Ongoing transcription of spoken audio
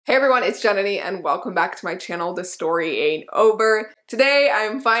Hey everyone, it's Jananie and welcome back to my channel, The Story Ain't Over. Today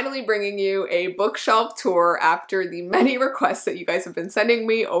I'm finally bringing you a bookshelf tour after the many requests that you guys have been sending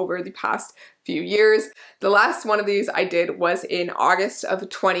me over the past few years. The last one of these I did was in August of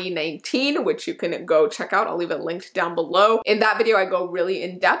 2019, which you can go check out. I'll leave it linked down below. In that video, I go really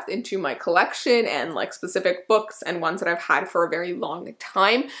in depth into my collection and like specific books and ones that I've had for a very long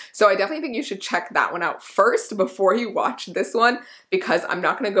time. So I definitely think you should check that one out first before you watch this one, because I'm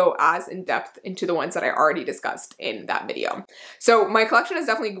not going to go as in depth into the ones that I already discussed in that video. So my collection has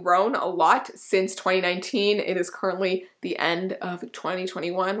definitely grown a lot since 2019. It is currently the end of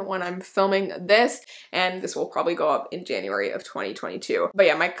 2021 when I'm filming this, and this will probably go up in January of 2022. But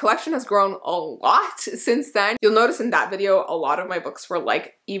yeah, my collection has grown a lot since then. You'll notice in that video, a lot of my books were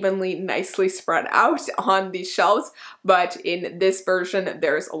like evenly, nicely spread out on these shelves, but in this version,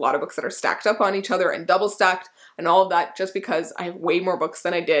 there's a lot of books that are stacked up on each other and double stacked and all of that, just because I have way more books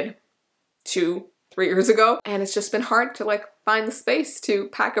than I did 2-3 years ago, and it's just been hard to like find the space to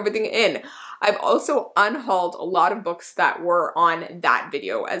pack everything in. I've also unhauled a lot of books that were on that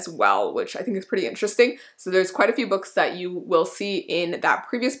video as well, which I think is pretty interesting. So there's quite a few books that you will see in that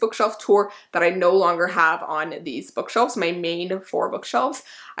previous bookshelf tour that I no longer have on these bookshelves, my main 4 bookshelves.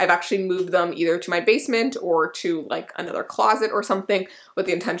 I've actually moved them either to my basement or to like another closet or something, with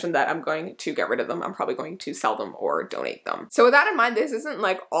the intention that I'm going to get rid of them. I'm probably going to sell them or donate them. So with that in mind, this isn't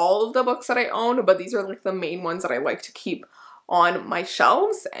like all of the books that I own, but these are like the main ones that I like to keep on my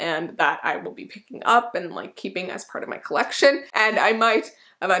shelves and that I will be picking up and like keeping as part of my collection. And I might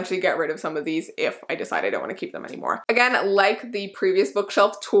eventually get rid of some of these if I decide I don't want to keep them anymore. Again, like the previous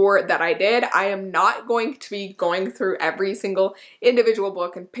bookshelf tour that I did, I am not going to be going through every single individual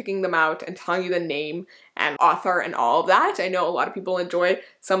book and picking them out and telling you the name and author and all of that. I know a lot of people enjoy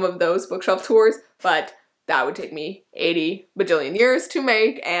some of those bookshelf tours, but that would take me 80 bajillion years to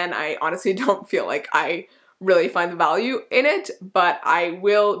make, and I honestly don't feel like I really find the value in it. But I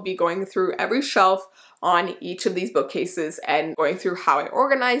will be going through every shelf on each of these bookcases and going through how I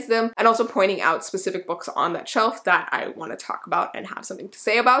organize them, and also pointing out specific books on that shelf that I want to talk about and have something to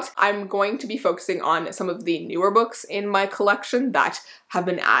say about. I'm going to be focusing on some of the newer books in my collection that have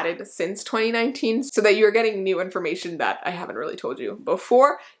been added since 2019, so that you're getting new information that I haven't really told you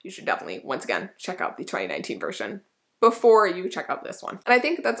before. You should definitely, once again, check out the 2019 version before you check out this one. And I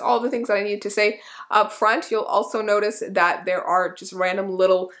think that's all the things that I need to say up front. You'll also notice that there are just random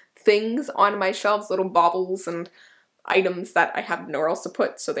little things on my shelves, little baubles and items that I have nowhere else to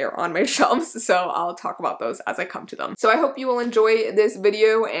put, so they're on my shelves. So I'll talk about those as I come to them. So I hope you will enjoy this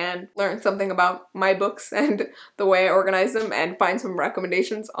video and learn something about my books and the way I organize them, and find some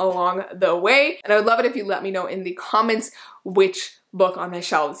recommendations along the way. And I would love it if you let me know in the comments which book on my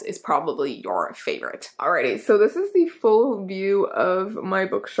shelves is probably your favorite. Alrighty, so this is the full view of my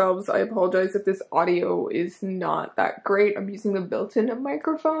bookshelves. I apologize if this audio is not that great. I'm using the built-in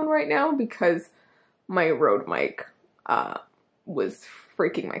microphone right now because my Rode mic was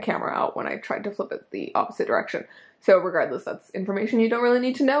freaking my camera out when I tried to flip it the opposite direction. So regardless, that's information you don't really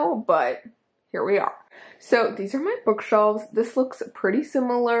need to know, but here we are. So these are my bookshelves. This looks pretty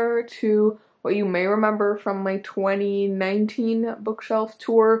similar to what you may remember from my 2019 bookshelf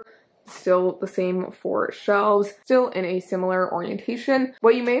tour. Still the same 4 shelves, still in a similar orientation.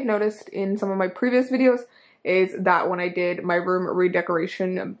 What you may have noticed in some of my previous videos is that when I did my room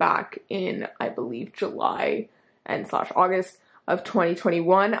redecoration back in, I believe, July and / August of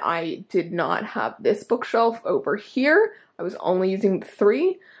 2021, I did not have this bookshelf over here. I was only using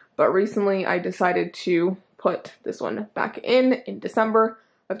 3, but recently I decided to put this one back in December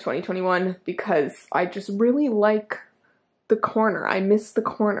of 2021 because I just really like the corner. I miss the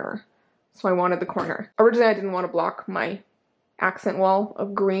corner, so I wanted the corner. Originally I didn't want to block my accent wall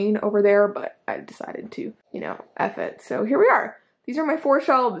of green over there, but I decided to, you know, F it. So here we are. These are my 4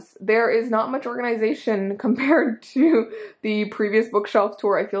 shelves. There is not much organization compared to the previous bookshelf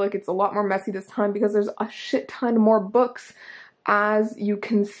tour. I feel like it's a lot more messy this time because there's a shit ton more books, as you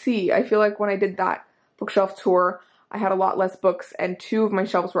can see. I feel like when I did that bookshelf tour, I had a lot less books, and 2 of my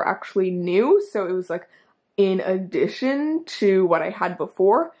shelves were actually new, so it was like in addition to what I had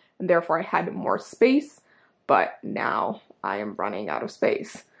before, and therefore I had more space, but now I am running out of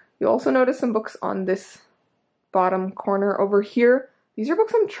space. You'll also notice some books on this bottom corner over here. These are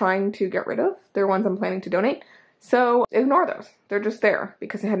books I'm trying to get rid of. They're ones I'm planning to donate, so ignore those. They're just there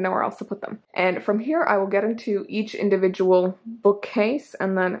because I had nowhere else to put them. And from here I will get into each individual bookcase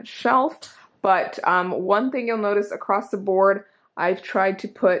and then shelf. But one thing you'll notice across the board, I've tried to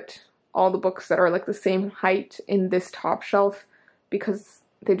put all the books that are like the same height in this top shelf because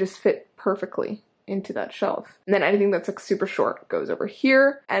they just fit perfectly. into that shelf. And then anything that's like super short goes over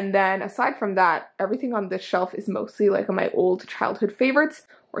here. And then aside from that, everything on this shelf is mostly like my old childhood favorites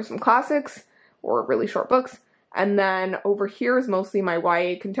or some classics or really short books. And then over here is mostly my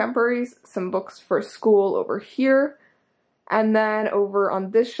YA contemporaries, some books for school over here. And then over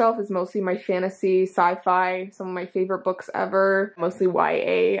on this shelf is mostly my fantasy, sci-fi, some of my favorite books ever, mostly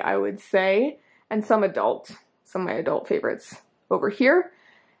YA, I would say, and some of my adult favorites over here.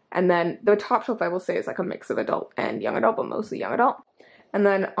 And then the top shelf, I will say, is like a mix of adult and young adult, but mostly young adult. And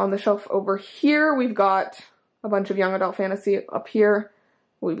then on the shelf over here, we've got a bunch of young adult fantasy up here.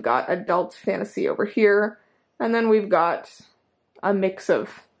 We've got adult fantasy over here. And then we've got a mix of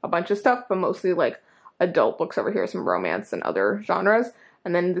a bunch of stuff, but mostly like adult books over here, some romance and other genres.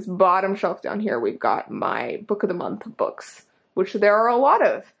 And then this bottom shelf down here, we've got my book of the month books, which there are a lot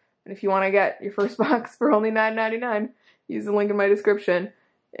of. And if you want to get your first box for only $9.99, use the link in my description.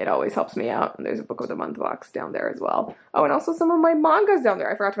 It always helps me out. And there's a book of the month box down there as well. Oh, and also some of my mangas down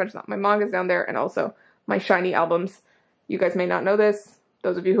there. I forgot to mention that. My mangas down there, and also my SHINee albums. You guys may not know this.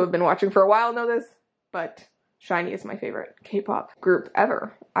 Those of you who have been watching for a while know this, but SHINee is my favorite K-pop group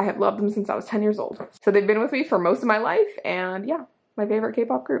ever. I have loved them since I was 10 years old. So they've been with me for most of my life, and yeah, my favorite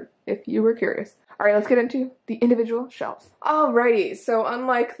K-pop group, if you were curious. All right, let's get into the individual shelves. Alrighty, so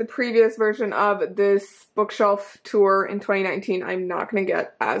unlike the previous version of this bookshelf tour in 2019, I'm not gonna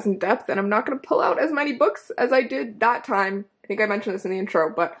get as in depth, and I'm not gonna pull out as many books as I did that time. I think I mentioned this in the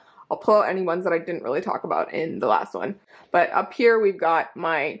intro, but I'll pull out any ones that I didn't really talk about in the last one. But up here, we've got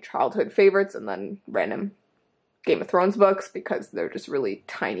my childhood favorites, and then random Game of Thrones books, because they're just really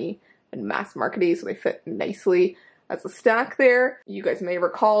tiny and mass markety, so they fit nicely as a stack there. You guys may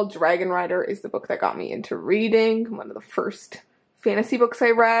recall Dragon Rider is the book that got me into reading, one of the first fantasy books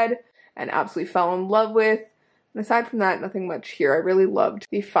I read and absolutely fell in love with. And aside from that, nothing much here. I really loved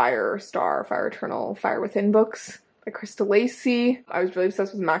the Fire Eternal, Fire Within books by Crystal Lacey. I was really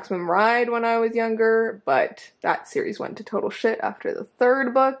obsessed with Maximum Ride when I was younger, but that series went to total shit after the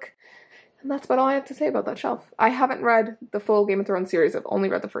third book. And that's about all I have to say about that shelf. I haven't read the full Game of Thrones series. I've only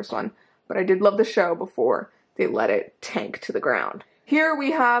read the first one, but I did love the show before they let it tank to the ground. Here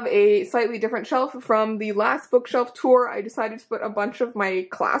we have a slightly different shelf from the last bookshelf tour. I decided to put a bunch of my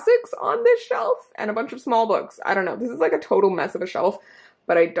classics on this shelf and a bunch of small books. I don't know, this is like a total mess of a shelf,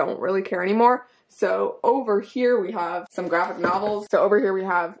 but I don't really care anymore. So over here we have some graphic novels. So over here we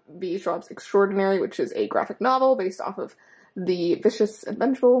have V. Schwab's Extraordinary, which is a graphic novel based off of the Vicious and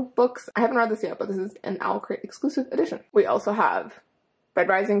Vengeful books. I haven't read this yet, but this is an Owl Crate exclusive edition. We also have Red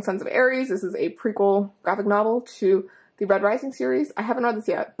Rising, Sons of Aries. This is a prequel graphic novel to the Red Rising series. I haven't read this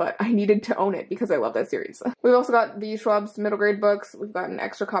yet, but I needed to own it because I love that series. We've also got V. Schwab's middle grade books. We've got an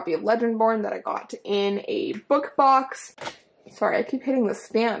extra copy of Legendborn that I got in a book box. Sorry, I keep hitting the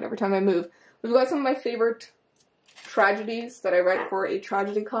stand every time I move. We've got some of my favorite tragedies that I read for a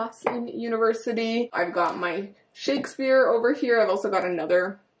tragedy class in university. I've got my Shakespeare over here. I've also got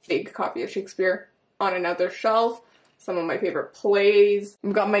another big copy of Shakespeare on another shelf. Some of my favorite plays.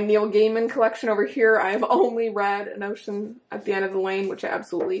 I've got my Neil Gaiman collection over here. I have only read An Ocean at the End of the Lane, which I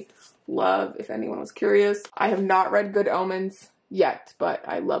absolutely love, if anyone was curious. I have not read Good Omens yet, but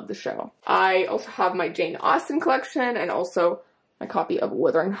I love the show. I also have my Jane Austen collection and also my copy of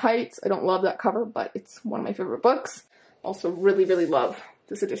Wuthering Heights. I don't love that cover, but it's one of my favorite books. Also really, really love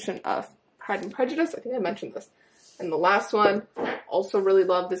this edition of Pride and Prejudice. I think I mentioned this in the last one. Also really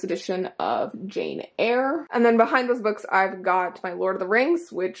love this edition of Jane Eyre. And then behind those books, I've got my Lord of the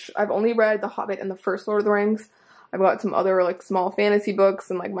Rings, which I've only read The Hobbit and the first Lord of the Rings. I've got some other like small fantasy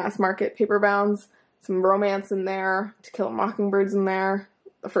books and like mass market paper bounds, some romance in there, To Kill a Mockingbird's in there,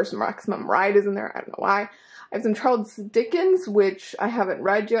 the first Maximum Ride is in there, I don't know why. I have some Charles Dickens, which I haven't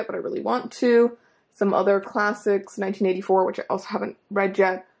read yet, but I really want to. Some other classics, 1984, which I also haven't read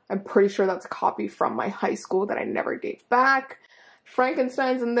yet. I'm pretty sure that's a copy from my high school that I never gave back.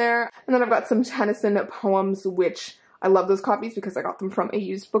 Frankenstein's in there. And then I've got some Tennyson poems, which I love those copies because I got them from a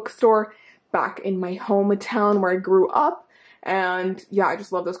used bookstore back in my hometown where I grew up. And yeah, I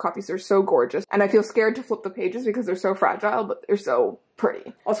just love those copies. They're so gorgeous. And I feel scared to flip the pages because they're so fragile, but they're so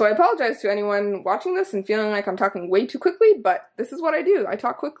pretty. Also, I apologize to anyone watching this and feeling like I'm talking way too quickly, but this is what I do. I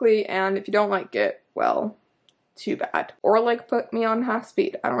talk quickly, and if you don't like it, well, too bad. Or like put me on half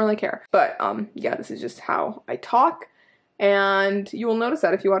speed. I don't really care. But yeah, this is just how I talk, and you will notice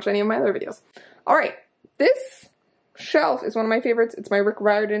that if you watch any of my other videos. All right, this shelf is one of my favorites. It's my Rick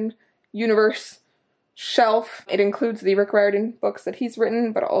Riordan universe shelf. It includes the Rick Riordan books that he's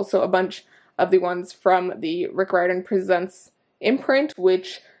written, but also a bunch of the ones from the Rick Riordan Presents imprint,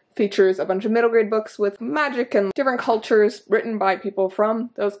 which features a bunch of middle grade books with magic and different cultures written by people from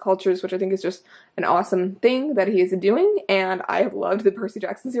those cultures, which I think is just an awesome thing that he is doing. And I have loved the Percy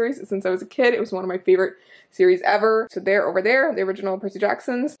Jackson series since I was a kid. It was one of my favorite series ever. So they're over there, the original Percy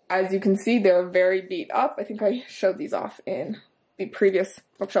Jacksons. As you can see, they're very beat up. I think I showed these off in the previous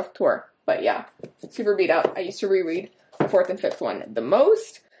bookshelf tour. But yeah, super beat up. I used to reread the 4th and 5th one the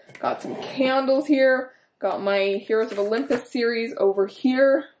most. Got some candles here. Got my Heroes of Olympus series over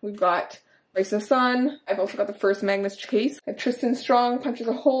here. We've got Race of the Sun. I've also got the first Magnus Chase. I have Tristan Strong Punches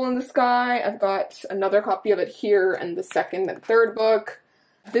a Hole in the Sky. I've got another copy of it here and the 2nd and 3rd book.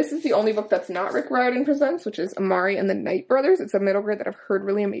 This is the only book that's not Rick Riordan Presents, which is Amari and the Night Brothers. It's a middle grade that I've heard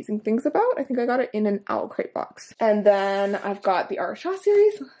really amazing things about. I think I got it in an Owl Crate box. And then I've got the Ara Shah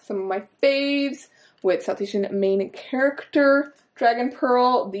series, some of my faves with South Asian main character, Dragon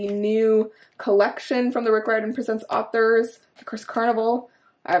Pearl, the new collection from the Rick Riordan Presents authors, The Cursed Carnival.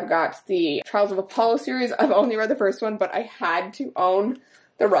 I've got the Trials of Apollo series. I've only read the first one, but I had to own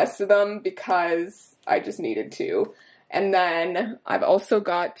the rest of them because I just needed to. And then I've also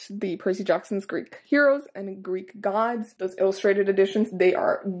got the Percy Jackson's Greek Heroes and Greek Gods. Those illustrated editions, they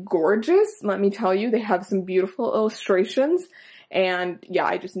are gorgeous. Let me tell you, they have some beautiful illustrations. And yeah,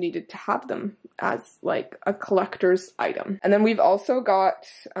 I just needed to have them as like a collector's item. And then we've also got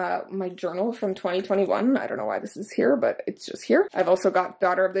my journal from 2021. I don't know why this is here, but it's just here. I've also got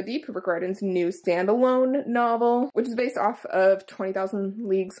Daughter of the Deep, Rick Riordan's new standalone novel, which is based off of 20,000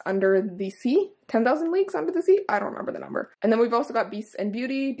 Leagues Under the Sea. 10,000 Leagues Under the Sea? I don't remember the number. And then we've also got Beasts and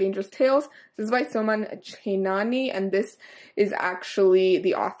Beauty, Dangerous Tales. This is by Soman Jananie, and this is actually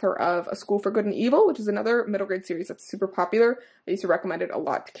the author of A School for Good and Evil, which is another middle grade series that's super popular. I used to recommend it a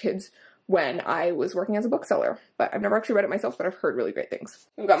lot to kids when I was working as a bookseller, but I've never actually read it myself, but I've heard really great things.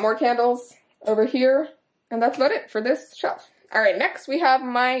 We've got more candles over here, and that's about it for this shelf. All right, next we have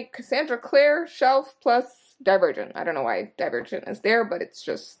my Cassandra Clare shelf plus Divergent. I don't know why Divergent is there, but it's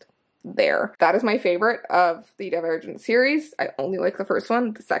just there. That is my favorite of the Divergent series. I only like the first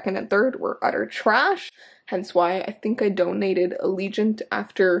one. The 2nd and 3rd were utter trash, hence why I think I donated Allegiant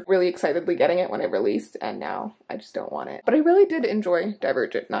after really excitedly getting it when it released, and now I just don't want it. But I really did enjoy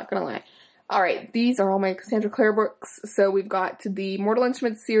Divergent, not gonna lie. Alright, these are all my Cassandra Clare books. So we've got the Mortal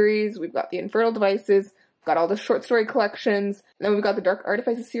Instruments series, we've got the Infernal Devices, we've got all the short story collections, and then we've got the Dark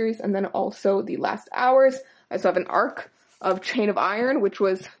Artifices series, and then also the Last Hours. I also have an arc of Chain of Iron, which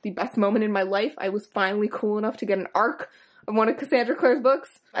was the best moment in my life. I was finally cool enough to get an arc of one of Cassandra Clare's books.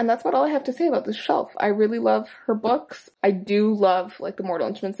 And that's about all I have to say about this shelf. I really love her books. I do love like the Mortal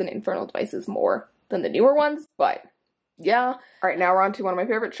Instruments and Infernal Devices more than the newer ones, but yeah. All right, now we're on to one of my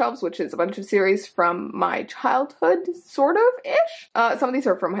favorite shelves, which is a bunch of series from my childhood, sort of-ish. Some of these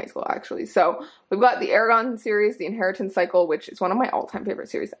are from high school, actually. So we've got the Aragon series, The Inheritance Cycle, which is one of my all-time favorite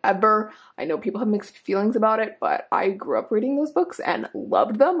series ever. I know people have mixed feelings about it, but I grew up reading those books and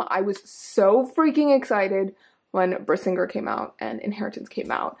loved them. I was so freaking excited when Brissinger came out and Inheritance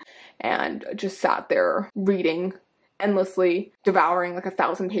came out, and just sat there reading endlessly, devouring like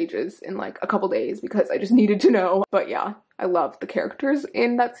 1,000 pages in like a couple days because I just needed to know. But yeah, I love the characters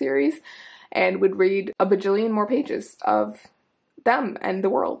in that series and would read a bajillion more pages of them and the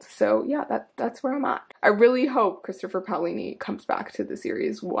world. So yeah, that's where I'm at. I really hope Christopher Paolini comes back to the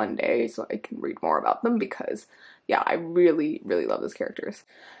series one day so I can read more about them because yeah, I really, really love those characters.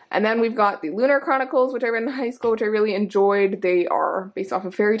 And then we've got the Lunar Chronicles, which I read in high school, which I really enjoyed. They are based off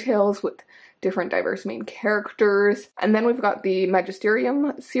of fairy tales with different diverse main characters. And then we've got the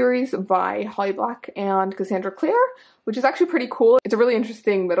Magisterium series by Holly Black and Cassandra Clare, which is actually pretty cool. It's a really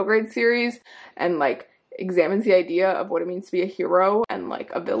interesting middle grade series and like examines the idea of what it means to be a hero and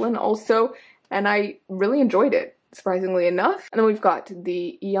like a villain also. And I really enjoyed it, surprisingly enough. And then we've got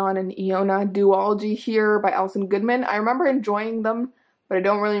the Eon and Iona duology here by Alison Goodman. I remember enjoying them, but I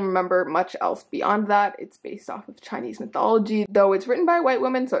don't really remember much else beyond that. It's based off of Chinese mythology, though it's written by a white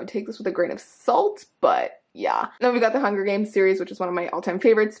woman, so I would take this with a grain of salt, but yeah. Then we got the Hunger Games series, which is one of my all-time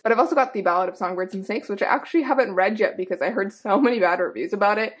favorites, but I've also got the Ballad of Songbirds and Snakes, which I actually haven't read yet because I heard so many bad reviews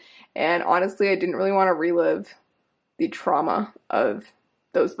about it, and honestly, I didn't really want to relive the trauma of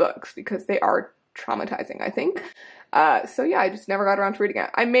those books because they are traumatizing, I think. So yeah, I just never got around to reading it.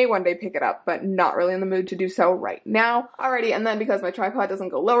 I may one day pick it up, but not really in the mood to do so right now. Alrighty, and then because my tripod doesn't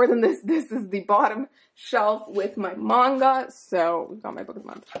go lower than this, this is the bottom shelf with my manga. So we've got my Book of the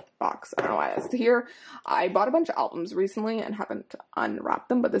Month box. I don't know why that's here. I bought a bunch of albums recently and haven't unwrapped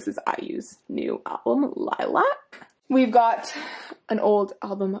them, but this is IU's new album, Lilac. We've got an old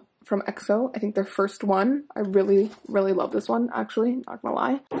album from EXO. I think their first one. I really love this one, actually, not gonna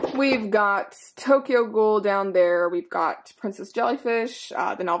lie. We've got Tokyo Ghoul down there. We've got Princess Jellyfish,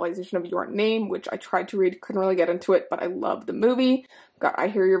 the novelization of Your Name, which I tried to read, couldn't really get into it, but I love the movie. We've got I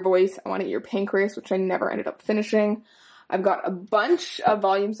Hear Your Voice, I Want to Eat Your Pancreas, which I never ended up finishing. I've got a bunch of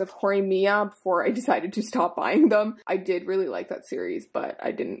volumes of Horimiya before I decided to stop buying them. I did really like that series, but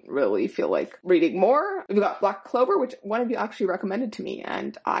I didn't really feel like reading more. We've got Black Clover, which one of you actually recommended to me,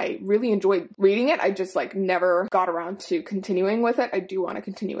 and I really enjoyed reading it. I just like never got around to continuing with it. I do want to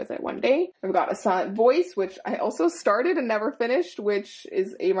continue with it one day. I've got A Silent Voice, which I also started and never finished, which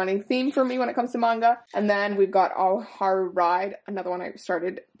is a running theme for me when it comes to manga. And then we've got All Haru Ride, another one I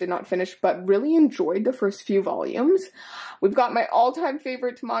started, did not finish, but really enjoyed the first few volumes. We've got my all-time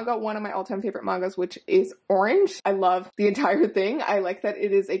favorite manga, one of my all-time favorite mangas, which is Orange. I love the entire thing. I like that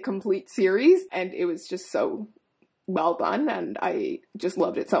it is a complete series, and it was just so well done, and I just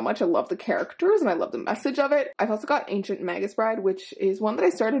loved it so much. I love the characters, and I love the message of it. I've also got Ancient Magus Bride, which is one that I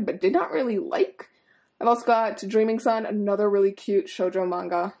started but did not really like. I've also got Dreaming Sun, another really cute shoujo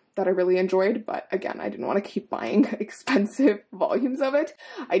manga that I really enjoyed, but again, I didn't want to keep buying expensive volumes of it.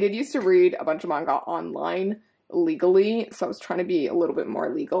 I did used to read a bunch of manga online legally, so I was trying to be a little bit more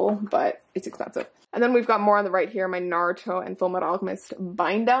legal, but it's expensive. And then we've got more on the right here, my Naruto and Fullmetal Alchemist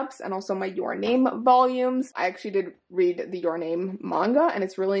bind-ups, and also my Your Name volumes. I actually did read the Your Name manga, and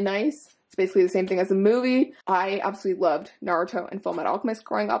it's really nice. It's basically the same thing as the movie. I absolutely loved Naruto and Fullmetal Alchemist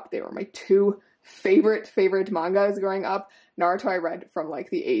growing up. They were my two favorite mangas growing up. Naruto I read from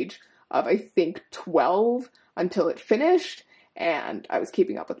like the age of, I think, 12 until it finished, and I was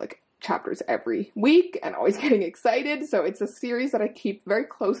keeping up with like chapters every week and always getting excited. So it's a series that I keep very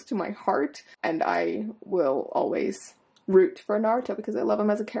close to my heart, and I will always root for Naruto because I love him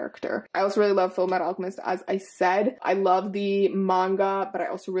as a character. I also really love Fullmetal Alchemist, as I said. I love the manga, but I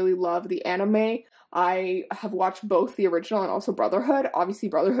also really love the anime. I have watched both the original and also Brotherhood. Obviously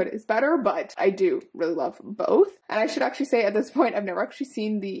Brotherhood is better, but I do really love both. And I should actually say at this point, I've never actually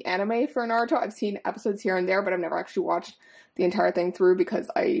seen the anime for Naruto. I've seen episodes here and there, but I've never actually watched the entire thing through because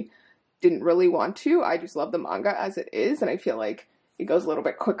I didn't really want to. I just love the manga as it is, and I feel like it goes a little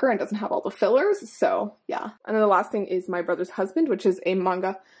bit quicker and doesn't have all the fillers, so yeah. And then the last thing is My Brother's Husband, which is a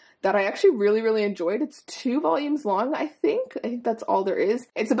manga that I actually really enjoyed. It's 2 volumes long, I think. I think that's all there is.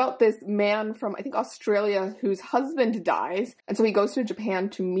 It's about this man from, I think, Australia whose husband dies, and so he goes to Japan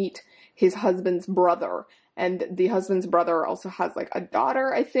to meet his husband's brother. And the husband's brother also has like a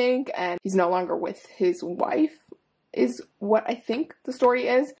daughter, I think, and he's no longer with his wife, is what I think the story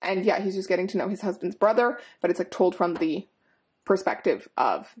is. And yeah, he's just getting to know his husband's brother, but it's like told from the perspective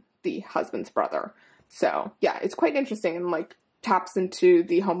of the husband's brother. So yeah, it's quite interesting and like taps into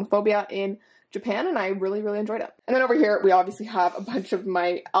the homophobia in Japan, and I really enjoyed it. And then over here, we obviously have a bunch of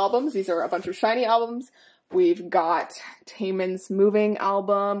my albums. These are a bunch of SHINee albums. We've got Taemin's Moving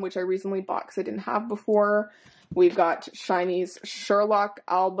album, which I recently bought because I didn't have before. We've got SHINee's Sherlock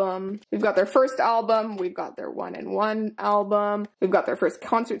album. We've got their first album. We've got their 1-in-1 album. We've got their first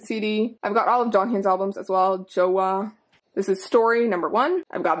concert CD. I've got all of Jonghyun's albums as well. Joa. This is Story #1.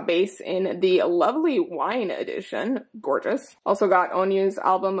 I've got Bass in the lovely wine edition. Gorgeous. Also got Onyu's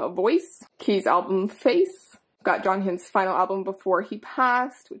album Voice. Key's album Face. Got Jonghyun's final album before he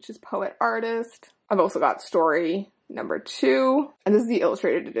passed, which is Poet Artist. I've also got Story #2. And this is the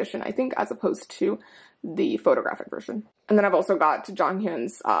illustrated edition, I think, as opposed to the photographic version. And then I've also got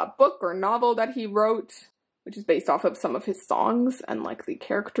Jonghyun's book or novel that he wrote, which is based off of some of his songs and like the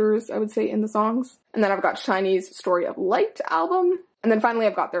characters, I would say, in the songs. And then I've got SHINee's Story of Light album. And then finally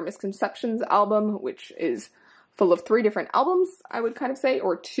I've got their Misconceptions album, which is full of 3 different albums, I would kind of say,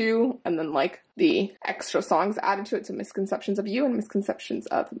 or 2, and then like the extra songs added to it, so Misconceptions of You and Misconceptions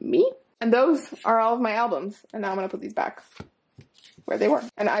of Me. And those are all of my albums. And now I'm gonna put these back where they were.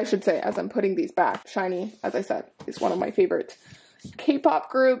 And I should say, as I'm putting these back, SHINee, as I said, is one of my favorite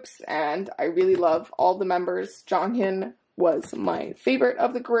K-pop groups, and I really love all the members. Jonghyun was my favorite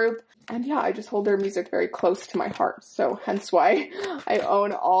of the group, and yeah, I just hold their music very close to my heart, so hence why I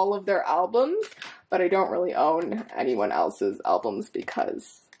own all of their albums, but I don't really own anyone else's albums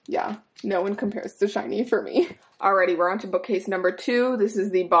because, yeah, no one compares to SHINee for me. Alrighty, we're on to bookcase #2. This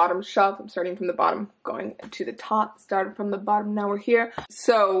is the bottom shelf. I'm starting from the bottom, going to the top. Started from the bottom, now we're here.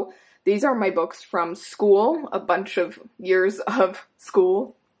 So these are my books from school, a bunch of years of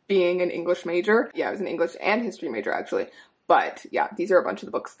school, being an English major. Yeah, I was an English and history major, actually. But yeah, these are a bunch of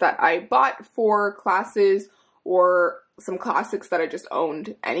the books that I bought for classes or some classics that I just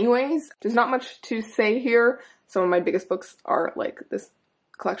owned anyways. There's not much to say here. Some of my biggest books are like this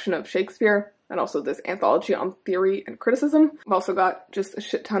collection of Shakespeare, and also this anthology on theory and criticism. I've also got just a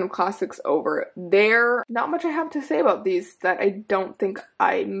shit ton of classics over there. Not much I have to say about these that I don't think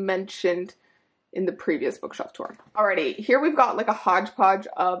I mentioned in the previous bookshelf tour. Alrighty, here we've got like a hodgepodge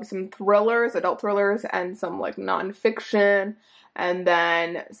of some thrillers, adult thrillers, and some like nonfiction, and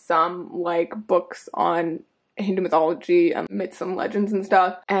then some like books on Hindu mythology and myths and legends and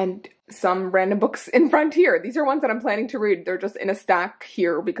stuff, and some random books in front here. These are ones that I'm planning to read. They're just in a stack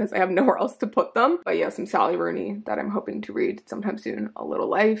here because I have nowhere else to put them. But yeah, some Sally Rooney that I'm hoping to read sometime soon. A Little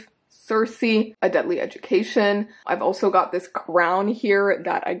Life, Circe, A Deadly Education. I've also got this crown here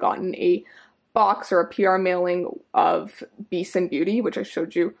that I got in a box or a PR mailing of Beast and Beauty, which I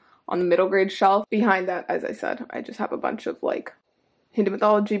showed you on the middle grade shelf. Behind that, as I said, I just have a bunch of like Hindu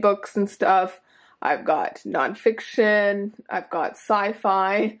mythology books and stuff. I've got nonfiction, I've got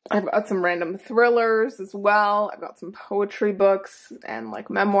sci-fi, I've got some random thrillers as well, I've got some poetry books and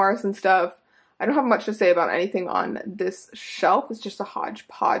like memoirs and stuff. I don't have much to say about anything on this shelf. It's just a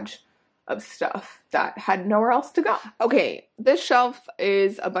hodgepodge of stuff that had nowhere else to go. Okay, this shelf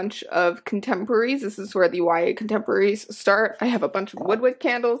is a bunch of contemporaries. This is where the YA contemporaries start. I have a bunch of Woodwick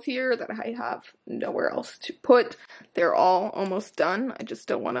candles here that I have nowhere else to put. They're all almost done. I just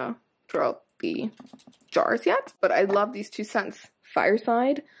don't want to throw out the jars yet, but I love these two scents,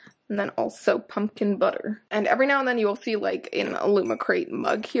 Fireside and then also Pumpkin Butter. And every now and then you will see like an Illumicrate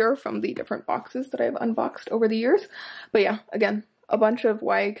mug here from the different boxes that I've unboxed over the years. But yeah, again, a bunch of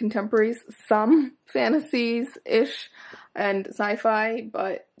YA contemporaries, some fantasies-ish and sci-fi,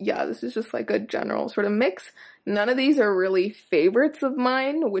 but yeah, this is just like a general sort of mix. None of these are really favorites of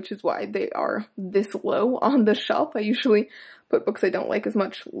mine, which is why they are this low on the shelf. I usually put books I don't like as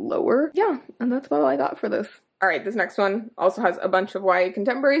much lower. Yeah, and that's about all I got for this. Alright, this next one also has a bunch of YA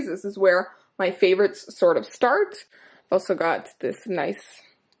contemporaries. This is where my favorites sort of start. I've also got this nice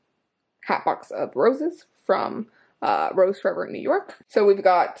hat box of roses from Rose Forever in New York. So we've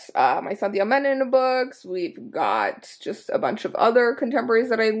got my Sandhya Menon books, we've got just a bunch of other contemporaries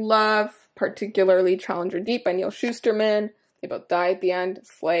that I love, particularly Challenger Deep by Neil Shusterman. They Both Die at the End.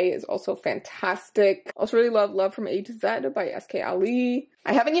 Slay is also fantastic. Also really love Love from A to Z by S.K. Ali.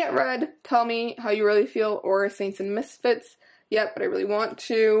 I haven't yet read Tell Me How You Really Feel or Saints and Misfits yet, but I really want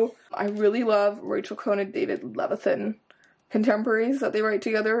to. I really love Rachel Cohn and David Levithan contemporaries that they write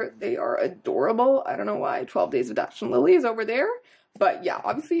together. They are adorable. I don't know why 12 Days of Dash and Lily is over there. But yeah,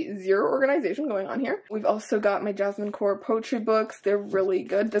 obviously zero organization going on here. We've also got my Jasmine Kaur poetry books. They're really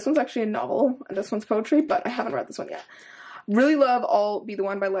good. This one's actually a novel and this one's poetry, but I haven't read this one yet. Really love I'll Be the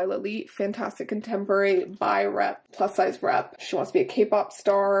One by Lila Lee. Fantastic contemporary bi rep, plus size rep. She wants to be a K-pop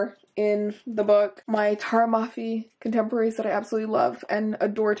star in the book. My Tara Mafi contemporaries that I absolutely love and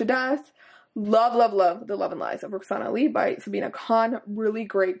adore to death. Love, love, love The Love and Lies of Roxana Ali by Sabina Khan. Really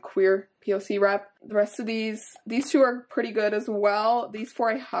great queer POC rep. The rest of these two are pretty good as well. These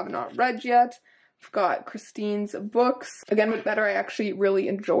four I have not read yet. I've got Christine's books. Again, with Better I actually really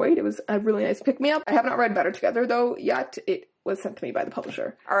enjoyed. It was a really nice pick-me-up. I have not read Better Together though yet. It was sent to me by the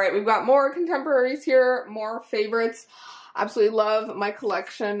publisher. Alright, we've got more contemporaries here, more favorites. Absolutely love my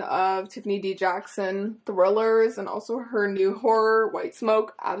collection of Tiffany D. Jackson thrillers and also her new horror, White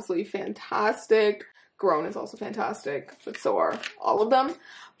Smoke. Absolutely fantastic. Grown is also fantastic, but so are all of them.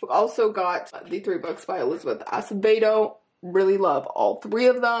 We've also got the 3 books by Elizabeth Acevedo. Really love all 3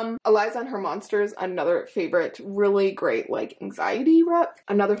 of them. Eliza and Her Monsters, another favorite. Really great, like, anxiety rep.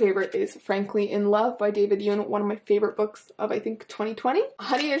 Another favorite is Frankly in Love by David Yoon, one of my favorite books of, I think, 2020.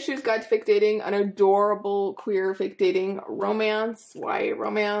 Honey Issues Guide to Fake Dating, an adorable queer fake dating romance, YA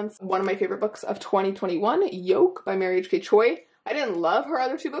romance. One of my favorite books of 2021, Yoke by Mary H.K. Choi. I didn't love her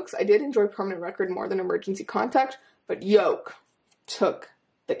other 2 books. I did enjoy Permanent Record more than Emergency Contact, but Yoke took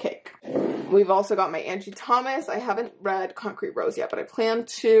the cake. We've also got my Angie Thomas. I haven't read Concrete Rose yet, but I plan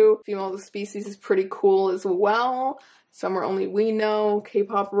to. Female of the Species is pretty cool as well. Somewhere Only We Know,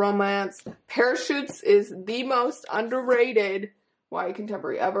 K-pop romance. Parachutes is the most underrated YA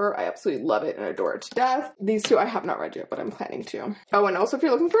contemporary ever. I absolutely love it and adore it to death. These 2 I have not read yet, but I'm planning to. Oh, and also if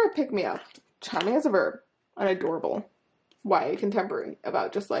you're looking for a pick-me-up, Charming as a Verb, an adorable YA contemporary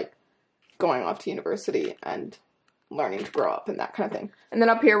about just like going off to university and learning to grow up and that kind of thing. And then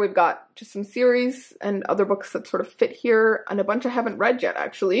up here we've got just some series and other books that sort of fit here and a bunch I haven't read yet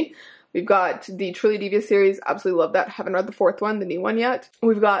actually. We've got the Truly Devious series, absolutely love that. Haven't read the 4th one, the new one yet.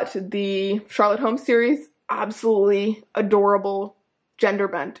 We've got the Charlotte Holmes series, absolutely adorable gender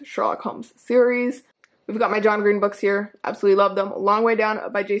bent Sherlock Holmes series. We've got my John Green books here, absolutely love them. Long Way Down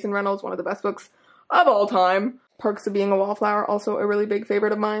by Jason Reynolds, one of the best books of all time. Perks of Being a Wallflower, also a really big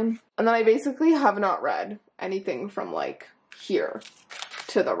favorite of mine. And then I basically have not read anything from like here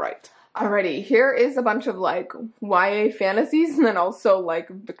to the right. Alrighty, here is a bunch of like YA fantasies and then also like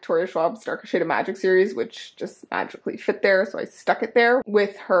Victoria Schwab's Darker Shade of Magic series, which just magically fit there, so I stuck it there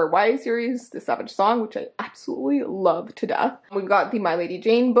with her YA series, The Savage Song, which I absolutely love to death. We've got the My Lady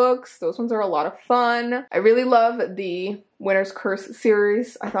Jane books. Those ones are a lot of fun. I really love the Winter's Curse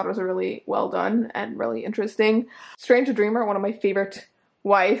series. I thought it was really well done and really interesting. Strange Dreamer, one of my favorite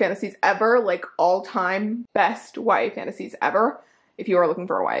YA fantasies ever, like all-time best YA fantasies ever. If you are looking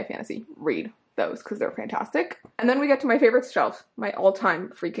for a YA fantasy, read those because they're fantastic. And then we get to my favorites shelf, my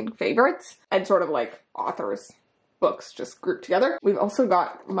all-time freaking favorites, and sort of like authors' books just grouped together. We've also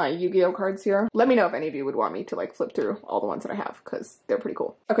got my Yu-Gi-Oh cards here. Let me know if any of you would want me to like flip through all the ones that I have because they're pretty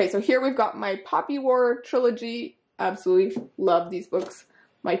cool. Okay, so here we've got my Poppy War trilogy. Absolutely love these books.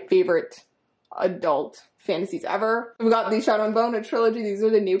 My favorite adult fantasies ever. We've got the Shadow and Bone, a trilogy. These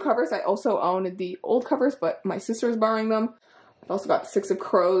are the new covers. I also own the old covers, but my sister is borrowing them. I've also got Six of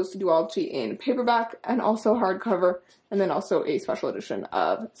Crows duology in paperback and also hardcover, and then also a special edition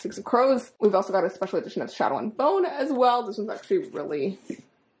of Six of Crows. We've also got a special edition of Shadow and Bone as well. This one's actually really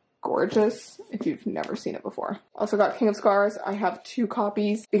gorgeous if you've never seen it before. Also got King of Scars. I have 2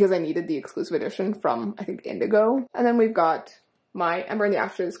 copies because I needed the exclusive edition from, I think, Indigo. And then we've got my Ember in the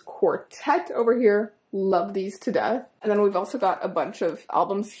Ashes quartet over here. Love these to death. And then we've also got a bunch of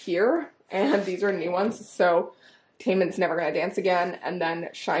albums here, and these are new ones. So Taman's Never Gonna Dance Again, and then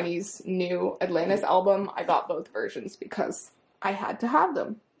Shiny's new Atlantis album. I got both versions because I had to have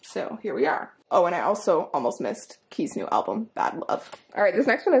them. So here we are. Oh, and I also almost missed Key's new album, Bad Love. All right, this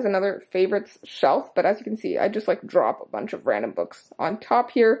next one is another favorites shelf, but as you can see, I just like drop a bunch of random books on top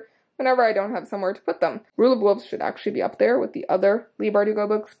here whenever I don't have somewhere to put them. Rule of Wolves should actually be up there with the other Leigh Bardugo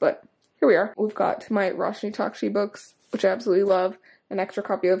books, but here we are. We've got my Roshni Chokshi books, which I absolutely love, an extra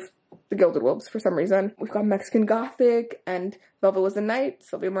copy of The Gilded Wolves for some reason. We've got Mexican Gothic and Velvet Was the Night,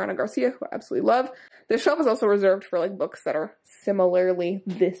 Sylvia Moreno Garcia, who I absolutely love. This shelf is also reserved for like books that are similarly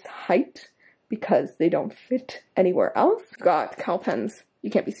this height because they don't fit anywhere else. We've got Cal Penn's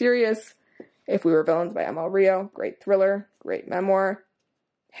You Can't Be Serious, If We Were Villains by M.L. Rio, great thriller, great memoir.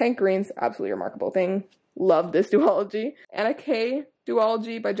 Hank Green's Absolutely Remarkable Thing, love this duology. Anna K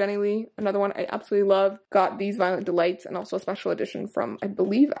duology by Jenny Lee, another one I absolutely love. Got These Violent Delights and also a special edition from, I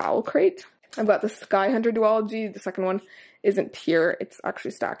believe, Owl Crate. I've got the Sky Hunter duology. The second one isn't here. It's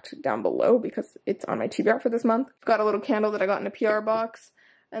actually stacked down below because it's on my TBR for this month. Got a little candle that I got in a PR box.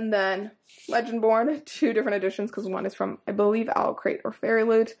 And then Legendborn, 2 different editions because one is from, I believe, Owl Crate or Fairy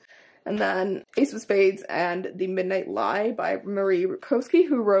Loot. And then Ace of Spades and The Midnight Lie by Marie Rukowski,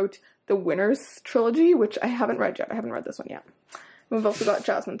 who wrote the Winners trilogy, which I haven't read yet. I haven't read this one yet. We've also got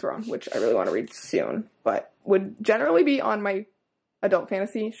Jasmine Throne, which I really want to read soon, but would generally be on my adult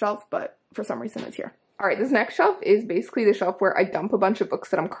fantasy shelf, but for some reason it's here. All right, this next shelf is basically the shelf where I dump a bunch of books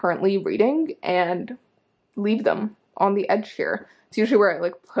that I'm currently reading and leave them on the edge here. It's usually where I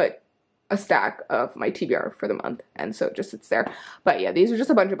like put a stack of my TBR for the month, and so it just sits there. But yeah, these are just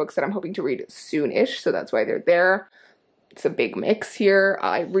a bunch of books that I'm hoping to read soon-ish, so that's why they're there. It's a big mix here.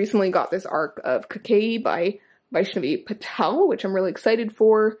 I recently got this arc of Kakei by Vaishnavi Patel, which I'm really excited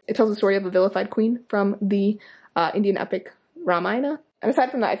for. It tells the story of a vilified queen from the Indian epic Ramayana. And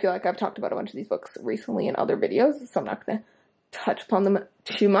aside from that, I feel like I've talked about a bunch of these books recently in other videos, so I'm not going to touch upon them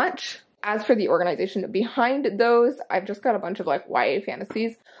too much. As for the organization behind those, I've just got a bunch of like YA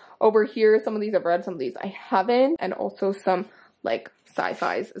fantasies over here. Some of these I've read, some of these I haven't, and also some like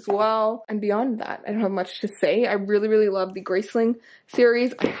sci-fis as well. And beyond that, I don't have much to say. I really, really love the Graceling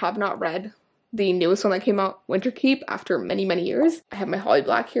series. I have not read the newest one that came out, Winterkeep, after many, many years. I have my Holly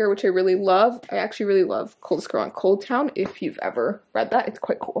Black here, which I really love. I actually really love Coldest Girl on Cold Town. If you've ever read that, it's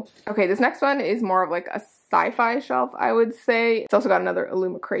quite cool. Okay, this next one is more of like a sci-fi shelf, I would say. It's also got another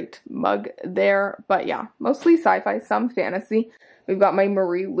Illuma Crate mug there, but yeah, mostly sci-fi, some fantasy. We've got my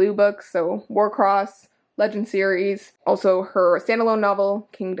Marie Lu books, so Warcross, Legend series, also her standalone novel,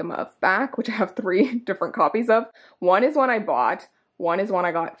 Kingdom of Back, which I have 3 different copies of. One is one I bought, one is one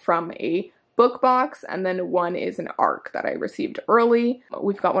I got from a book box, and then one is an ARC that I received early.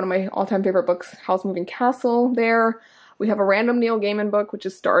 We've got one of my all-time favorite books, Howl's Moving Castle, there. We have a random Neil Gaiman book, which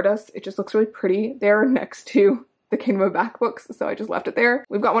is Stardust. It just looks really pretty there next to the Kingdom of Back books, so I just left it there.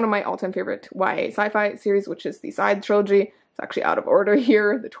 We've got one of my all-time favorite YA sci-fi series, which is the Side trilogy. It's actually out of order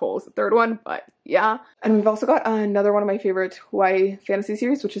here. The Toll is the 3rd one, but yeah. And we've also got another one of my favorite YA fantasy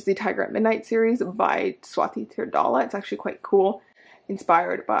series, which is the Tiger at Midnight series by Swati Thirdala. It's actually quite cool,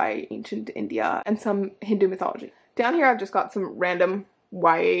 inspired by ancient India and some Hindu mythology. Down here I've just got some random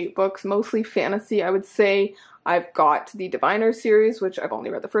YA books, mostly fantasy, I would say. I've got the Diviner series, which I've only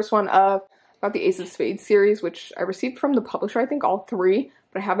read the first one of. I've got the Ace of Spades series, which I received from the publisher, I think all 3,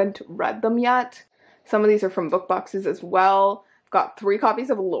 but I haven't read them yet. Some of these are from book boxes as well. I've got 3 copies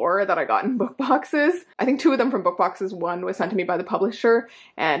of Lore that I got in book boxes. I think 2 of them from book boxes. One was sent to me by the publisher,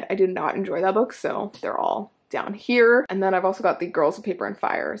 and I did not enjoy that book, so they're all down here. And then I've also got the Girls of Paper and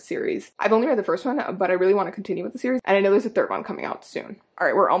Fire series. I've only read the first one, but I really want to continue with the series, and I know there's a 3rd one coming out soon. All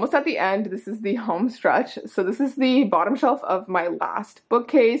right, we're almost at the end. This is the home stretch. So this is the bottom shelf of my last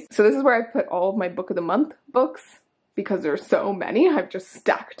bookcase. So this is where I put all of my book of the month books, because there's so many. I've just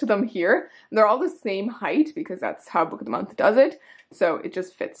stacked them here. And they're all the same height because that's how Book of the Month does it. So it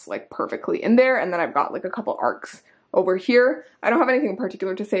just fits like perfectly in there. And then I've got like a couple arcs over here. I don't have anything in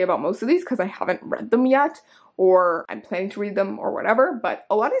particular to say about most of these because I haven't read them yet, or I'm planning to read them or whatever, but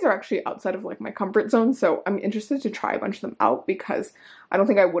a lot of these are actually outside of like my comfort zone, so I'm interested to try a bunch of them out because I don't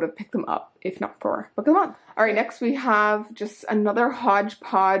think I would have picked them up if not for Book of the Month. All right, next we have just another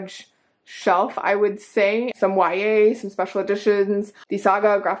hodgepodge shelf, I would say. Some YA, some special editions. The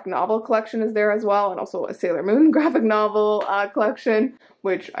Saga graphic novel collection is there as well, and also a Sailor Moon graphic novel collection,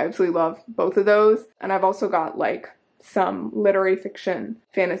 which I absolutely love both of those. And I've also got like some literary fiction,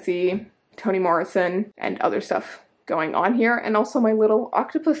 fantasy, Toni Morrison, and other stuff going on here, and also my little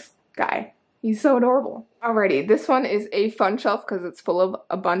octopus guy. He's so adorable. Alrighty, this one is a fun shelf because it's full of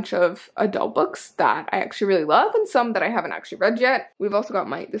a bunch of adult books that I actually really love and some that I haven't actually read yet. We've also got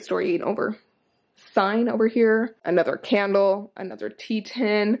my This Story Ain't Over sign over here, another candle, another tea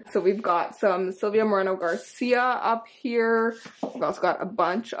tin. So we've got some Sylvia Moreno Garcia up here. We've also got a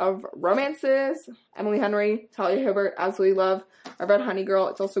bunch of romances. Emily Henry, Talia Hibbert, absolutely love. I've read Honey Girl,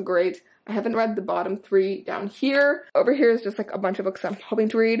 it's also great. I haven't read the bottom 3 down here. Over here is just like a bunch of books I'm hoping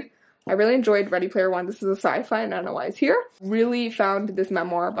to read. I really enjoyed Ready Player One. This is a sci-fi, and I don't know why it's here. Really found this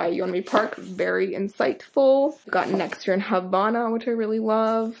memoir by Yeonmi Park very insightful. Got Next Year in Havana, which I really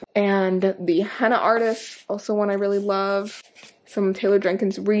love. And The Henna Artist, also one I really love. Some Taylor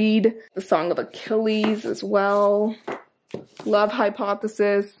Jenkins Reid. The Song of Achilles as well. Love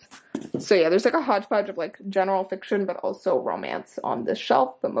Hypothesis. So yeah, there's like a hodgepodge of like general fiction, but also romance on this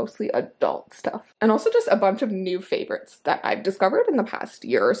shelf, but mostly adult stuff. And also just a bunch of new favorites that I've discovered in the past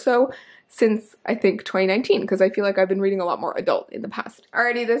year or so, since I think 2019, because I feel like I've been reading a lot more adult in the past.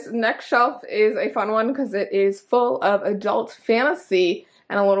 Alrighty, this next shelf is a fun one because it is full of adult fantasy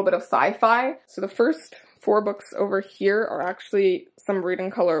and a little bit of sci-fi. So the first 4 books over here are actually some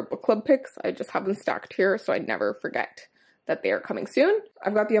Reading Color book club picks. I just have them stacked here so I never forget that they are coming soon.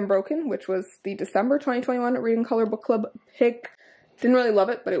 I've got The Unbroken, which was the December 2021 Reading Color book club pick. Didn't really love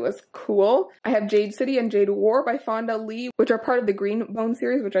it, but it was cool. I have Jade City and Jade War by Fonda Lee, which are part of the Green Bone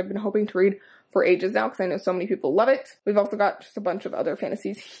series, which I've been hoping to read for ages now because I know so many people love it. We've also got just a bunch of other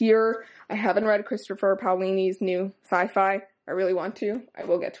fantasies here. I haven't read Christopher Paolini's new sci-fi. I really want to. I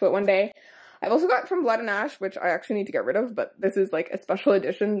will get to it one day. I've also got From Blood and Ash, which I actually need to get rid of, but this is like a special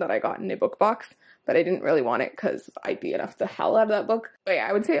edition that I got in a book box, but I didn't really want it because I'd be enough the hell out of that book. But yeah,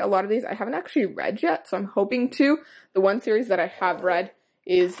 I would say a lot of these I haven't actually read yet, so I'm hoping to. The one series that I have read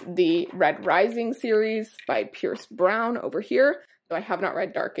is the Red Rising series by Pierce Brown over here, though I have not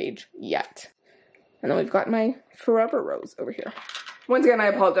read Dark Age yet. And then we've got my Forever Rose over here. Once again, I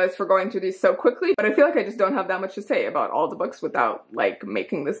apologize for going through these so quickly, but I feel like I just don't have that much to say about all the books without, like,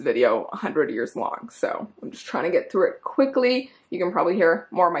 making this video 100 years long. So I'm just trying to get through it quickly. You can probably hear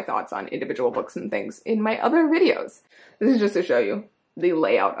more of my thoughts on individual books and things in my other videos. This is just to show you the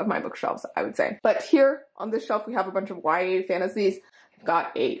layout of my bookshelves, I would say. But here on this shelf, we have a bunch of YA fantasies. I've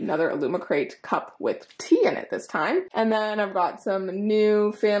got another Illumicrate cup with tea in it this time. And then I've got some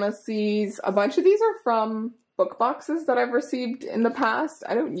new fantasies. A bunch of these are from book boxes that I've received in the past.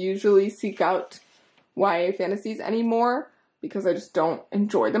 I don't usually seek out YA fantasies anymore because I just don't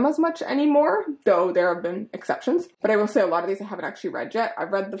enjoy them as much anymore, though there have been exceptions. But I will say a lot of these I haven't actually read yet.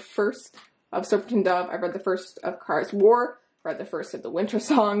 I've read the first of Serpent and Dove, I've read the first of Kara's War, read the first of the Winter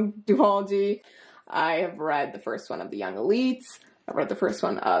Song duology, I have read the first one of the Young Elites, I've read the first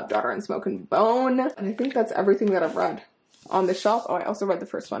one of Daughter and Smoke and Bone, and I think that's everything that I've read on the shelf. Oh, I also read the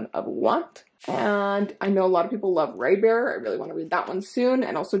first one of Want, and I know a lot of people love Raybearer. I really want to read that one soon,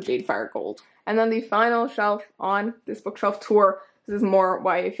 and also Jade Fire Gold. And then the final shelf on this bookshelf tour, this is more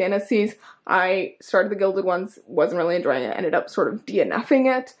YA fantasies. I started the Gilded Ones, wasn't really enjoying it, ended up sort of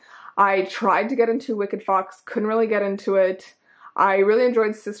DNFing it. I tried to get into Wicked Fox, couldn't really get into it. I really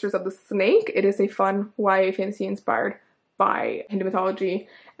enjoyed Sisters of the Snake. It is a fun YA fantasy inspired by Hindu mythology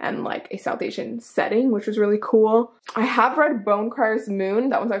and like a South Asian setting, which was really cool. I have read Bonecryer's Moon.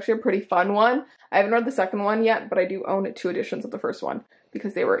 That was actually a pretty fun one. I haven't read the second one yet, but I do own 2 editions of the first one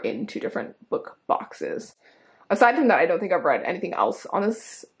because they were in 2 different book boxes. Aside from that, I don't think I've read anything else on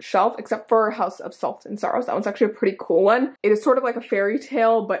this shelf except for House of Salt and Sorrows. That one's actually a pretty cool one. It is sort of like a fairy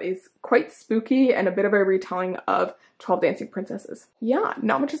tale, but is quite spooky and a bit of a retelling of 12 Dancing Princesses. Yeah,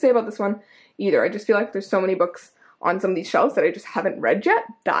 not much to say about this one either. I just feel like there's so many books on some of these shelves that I just haven't read yet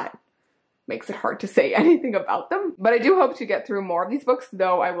that makes it hard to say anything about them. But I do hope to get through more of these books,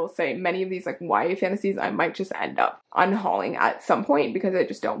 though I will say many of these like YA fantasies I might just end up unhauling at some point because I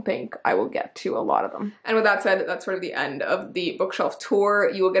just don't think I will get to a lot of them. And with that said, that's sort of the end of the bookshelf tour.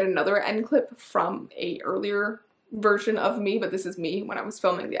 You will get another end clip from a earlier version of me, but this is me when I was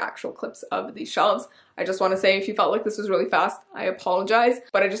filming the actual clips of these shelves. I just want to say if you felt like this was really fast, I apologize,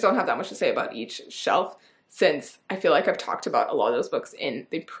 but I just don't have that much to say about each shelf, since I feel like I've talked about a lot of those books in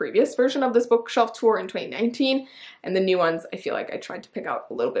the previous version of this bookshelf tour in 2019, and the new ones I feel like I tried to pick out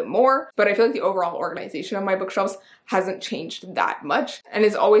a little bit more, but I feel like the overall organization of my bookshelves hasn't changed that much and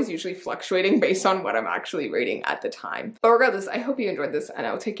is always usually fluctuating based on what I'm actually reading at the time. But regardless, I hope you enjoyed this and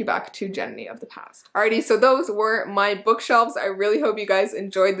I will take you back to Jananie of the past. Alrighty, so those were my bookshelves. I really hope you guys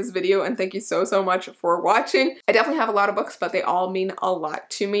enjoyed this video and thank you so much for watching. I definitely have a lot of books, but they all mean a lot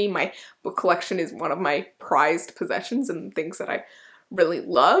to me. My book collection is one of my prized possessions and things that I really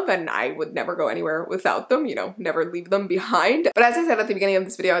love, and I would never go anywhere without them, you know, never leave them behind. But as I said at the beginning of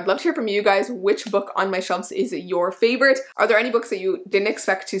this video, I'd love to hear from you guys which book on my shelves is your favorite. Are there any books that you didn't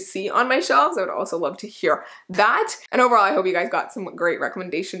expect to see on my shelves? I would also love to hear that. And overall, I hope you guys got some great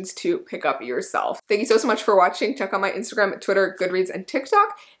recommendations to pick up yourself. Thank you so much for watching. Check out my Instagram, Twitter, Goodreads, and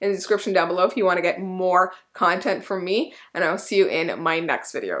TikTok in the description down below if you want to get more content from me, and I'll see you in my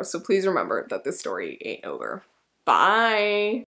next video. So please remember that this story ain't over. Bye!